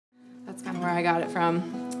that's kind of where I got it from.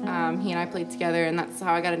 He and I played together, and that's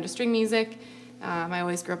how I got into string music. I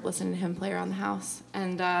always grew up listening to him play around the house,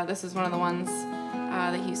 and this is one of the ones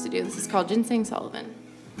that he used to do. This is called Ginseng Sullivan.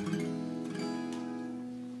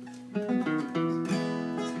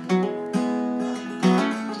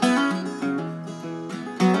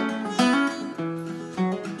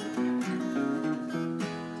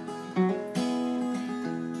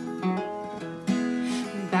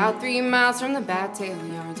 About 3 miles from the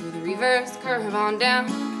Battail Yards with a reverse curve on down.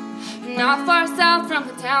 Not far south from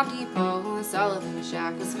the town depot, the Sullivan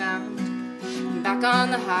shack was found. Back on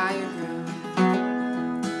the higher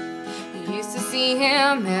ground. You used to see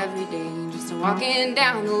him every day, just walking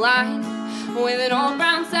down the line, with an old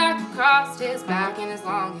brown sack across his back and his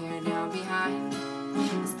long hair down behind,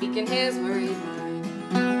 speaking his worried mind.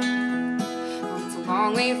 Oh, it's a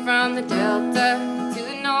long way from the Delta to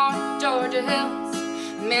the North Georgia hills.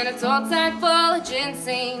 Man, a tall sack full of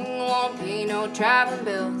ginseng won't pay no traveling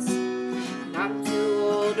bills. And I'm too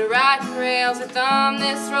old to ride the rails or thumb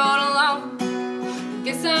this road alone.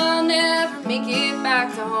 Guess I'll never make it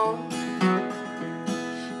back to home,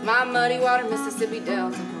 my muddy water Mississippi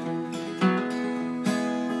Delta home.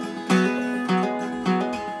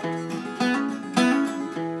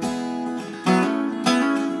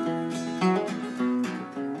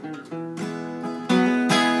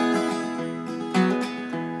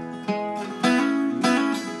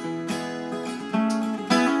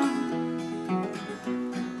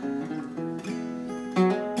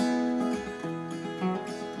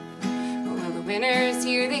 Winters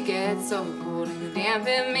here, they get so cold, and the damp,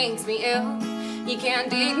 it makes me ill. You can't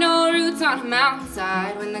dig no roots on a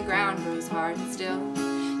mountainside when the ground grows hard and still.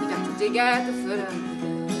 You got to dig at the foot of the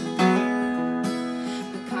hill.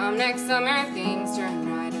 But come next summer, things turn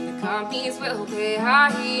right, and the companies will pay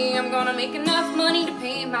high. I'm gonna make enough money to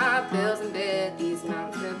pay my bills and bid these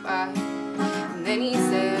mountains goodbye. And then he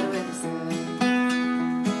said with a sigh,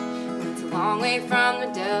 it's a long way from the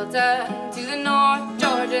Delta to the North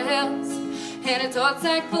Georgia hills. And a tall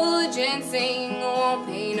sack full of ginseng won't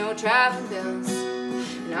pay no traveling bills.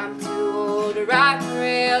 And I'm too old to ride the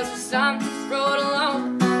rails or stomp this road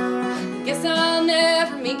alone. Guess I'll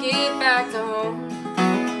never make it back to home,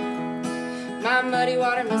 my muddy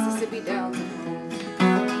water Mississippi Delta home.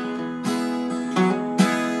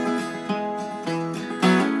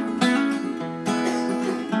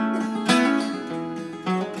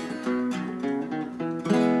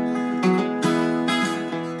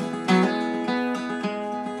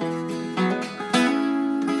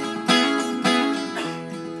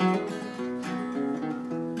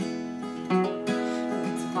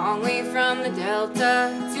 Long way from the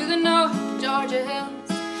Delta to the North Georgia hills.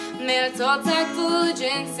 Man, a tall sack full of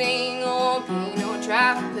ginseng won't pay no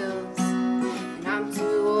travel bills. And I'm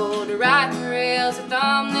too old to ride the rails or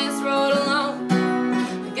thumb this road alone.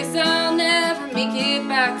 I guess I'll never make it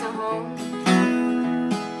back to home,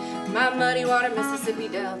 my muddy water Mississippi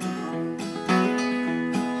Delta home,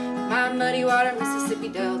 my muddy water Mississippi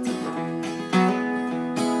Delta.